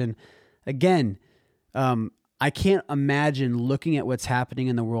salvation. Again, I can't imagine looking at what's happening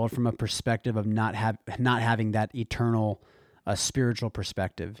in the world from a perspective of not having that eternal spiritual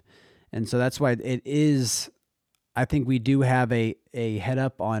perspective. And so that's why it is, I think we do have a head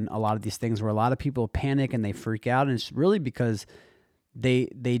up on a lot of these things where a lot of people panic and they freak out. And it's really because they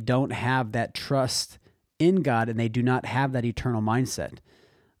don't have that trust in God and they do not have that eternal mindset.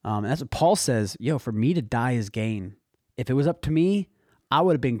 And that's what Paul says, for me to die is gain. If it was up to me, I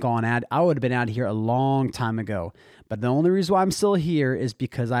would have been out of here a long time ago. But the only reason why I'm still here is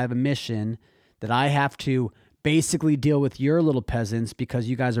because I have a mission that I have to basically deal with your little peasants because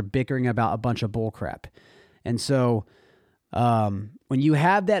you guys are bickering about a bunch of bull crap. And so when you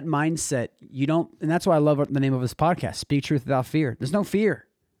have that mindset, you don't, and that's why I love the name of this podcast, Speak Truth Without Fear. There's no fear.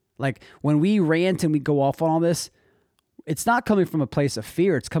 Like when we rant and we go off on all this, it's not coming from a place of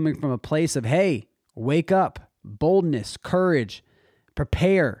fear. It's coming from a place of, hey, wake up, boldness, courage,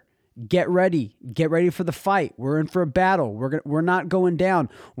 prepare, get ready for the fight. We're in for a battle. We're not going down.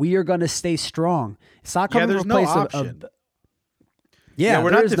 We are going to stay strong. It's not coming from a place of we're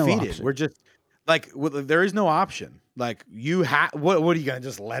not defeated. We're just like, there is no option. Like what are you going to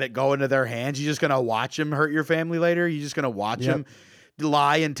just let it go into their hands? You're just going to watch them hurt your family later. You're just going to watch them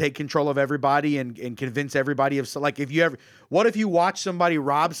lie and take control of everybody and convince everybody of, like, what if you watch somebody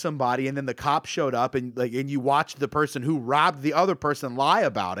rob somebody and then the cops showed up and you watched the person who robbed the other person lie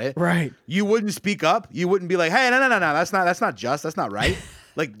about it. Right. You wouldn't speak up. You wouldn't be like, hey, no, that's not just, that's not right.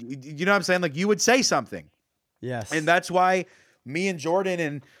 Like, you know what I'm saying? Like, you would say something. Yes. And that's why me and Jordan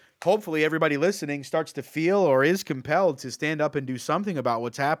and hopefully everybody listening starts to feel or is compelled to stand up and do something about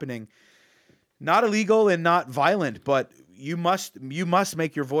what's happening. not illegal and not violent, but you must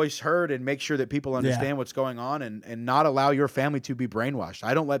make your voice heard and make sure that people understand what's going on and not allow your family to be brainwashed.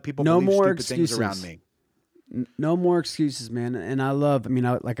 I don't let people believe stupid things around me. No more excuses, man. And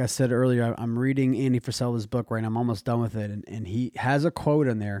like I said earlier, I'm reading Andy Frisella's book right now. I'm almost done with it. And he has a quote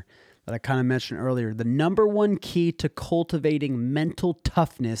in there that I kind of mentioned earlier. The number one key to cultivating mental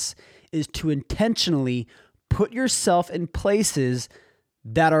toughness is to intentionally put yourself in places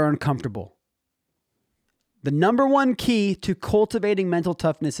that are uncomfortable. The number one key to cultivating mental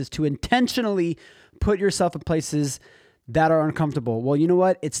toughness is to intentionally put yourself in places that are uncomfortable. Well, you know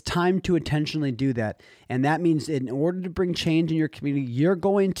what? It's time to intentionally do that. And that means in order to bring change in your community, you're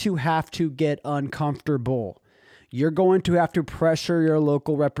going to have to get uncomfortable. You're going to have to pressure your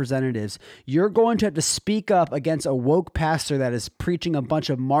local representatives. You're going to have to speak up against a woke pastor that is preaching a bunch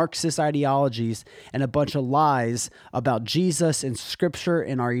of Marxist ideologies and a bunch of lies about Jesus and Scripture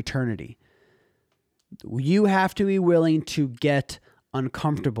and our eternity. You have to be willing to get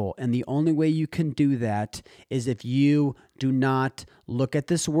uncomfortable. And the only way you can do that is if you do not look at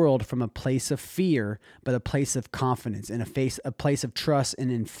this world from a place of fear, but a place of confidence and a place of trust and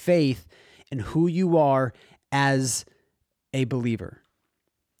in faith in who you are as a believer.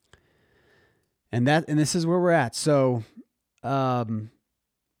 And this is where we're at. So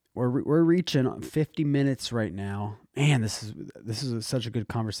we're reaching 50 minutes right now. Man, this is such a good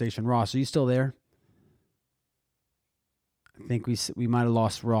conversation. Ross, are you still there? I think we might have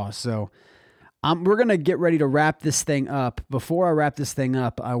lost Ross. So we're going to get ready to wrap this thing up. Before I wrap this thing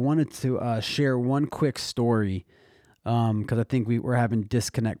up, I wanted to share one quick story because I think we're having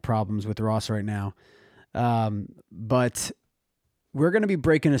disconnect problems with Ross right now. But we're going to be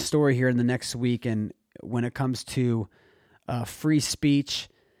breaking a story here in the next week, and when it comes to free speech,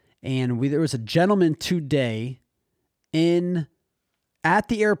 and there was a gentleman today at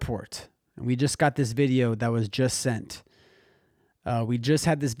the airport, and we just got this video that was just sent. We just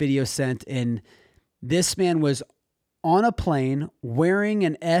had this video sent, and this man was on a plane wearing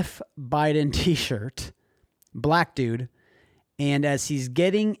an F. Biden t-shirt, black dude, and as he's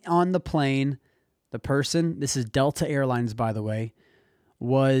getting on the plane, the person, this is Delta Airlines, by the way,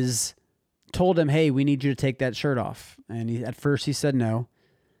 was told him, hey, we need you to take that shirt off. And at first he said no.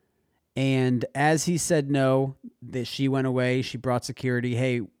 And as he said no, she went away. She brought security.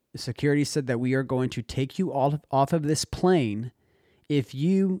 Hey, security said that we are going to take you off of this plane if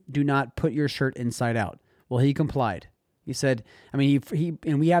you do not put your shirt inside out. Well, he complied. He said, he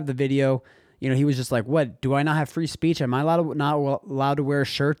and we have the video, he was just like, what, do I not have free speech? Am I not allowed to wear a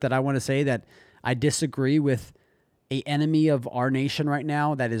shirt that I want to say that I disagree with an enemy of our nation right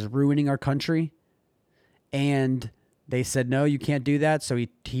now that is ruining our country? And they said, no, you can't do that. So he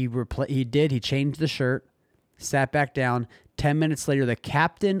did. He changed the shirt, sat back down. 10 minutes later, the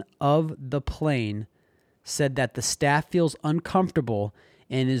captain of the plane said that the staff feels uncomfortable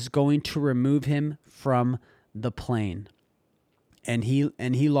and is going to remove him from the plane. And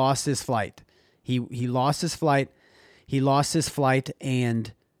he lost his flight. He lost his flight. He lost his flight,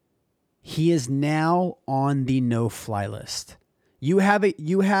 and he is now on the no-fly list. You have a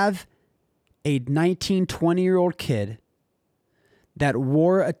 19, 20-year-old kid that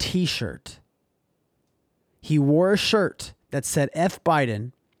wore a t-shirt. He wore a shirt that said F.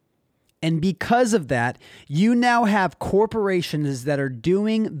 Biden. And because of that, you now have corporations that are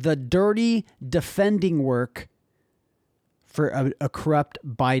doing the dirty defending work for a corrupt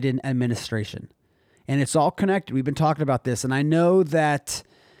Biden administration. And it's all connected. We've been talking about this. And I know that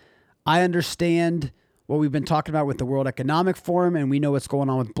I understand what we've been talking about with the World Economic Forum, and we know what's going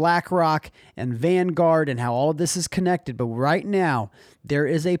on with BlackRock and Vanguard and how all of this is connected. But right now, there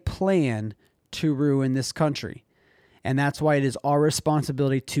is a plan to ruin this country. And that's why it is our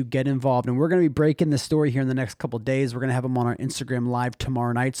responsibility to get involved. And we're going to be breaking this story here in the next couple of days. We're going to have them on our Instagram Live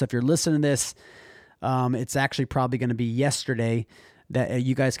tomorrow night. So if you're listening to this, it's actually probably going to be yesterday that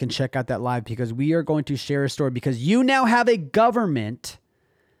you guys can check out that live, because we are going to share a story, because you now have a government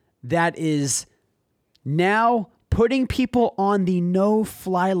that is now putting people on the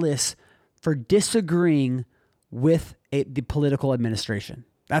no-fly list for disagreeing with the political administration.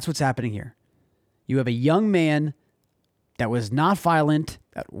 That's what's happening here. You have a young man that was not violent,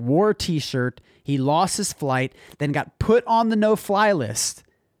 that wore a t-shirt, he lost his flight, then got put on the no-fly list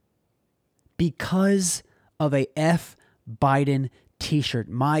because of a F. Biden t-shirt.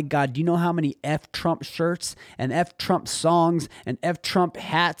 My God, do you know how many F. Trump shirts and F. Trump songs and F. Trump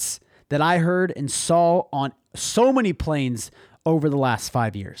hats that I heard and saw on so many planes over the last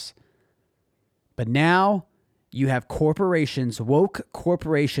 5 years? But now you have corporations, woke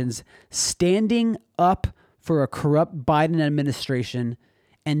corporations, standing up for a corrupt Biden administration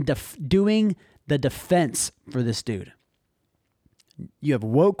and doing the defense for this dude. You have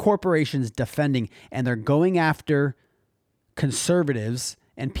woke corporations defending, and they're going after conservatives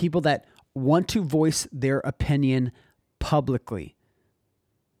and people that want to voice their opinion publicly.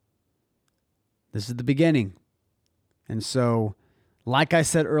 This is the beginning. And so, like I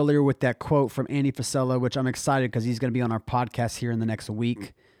said earlier with that quote from Andy Frisella, which I'm excited because he's going to be on our podcast here in the next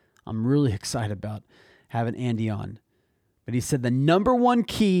week. I'm really excited about having Andy on. But he said the number one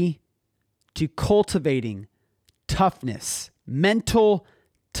key to cultivating toughness, mental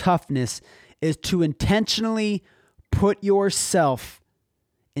toughness, is to intentionally put yourself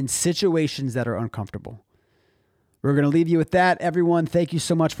in situations that are uncomfortable. We're going to leave you with that, everyone. Thank you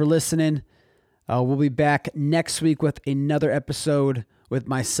so much for listening. We'll be back next week with another episode with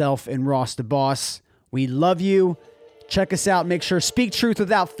myself and Ross the Boss. We love you. Check us out. Make sure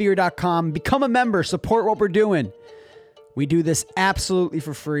speaktruthwithoutfear.com. Become a member. Support what we're doing. We do this absolutely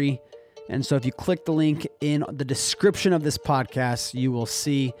for free. And so if you click the link in the description of this podcast, you will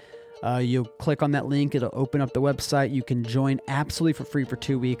see, you'll click on that link. It'll open up the website. You can join absolutely for free for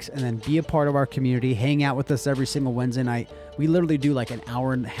 2 weeks and then be a part of our community. Hang out with us every single Wednesday night. We literally do like an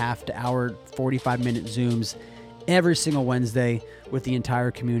hour and a half to hour, 45-minute Zooms every single Wednesday with the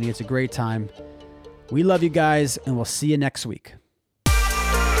entire community. It's a great time. We love you guys, and we'll see you next week.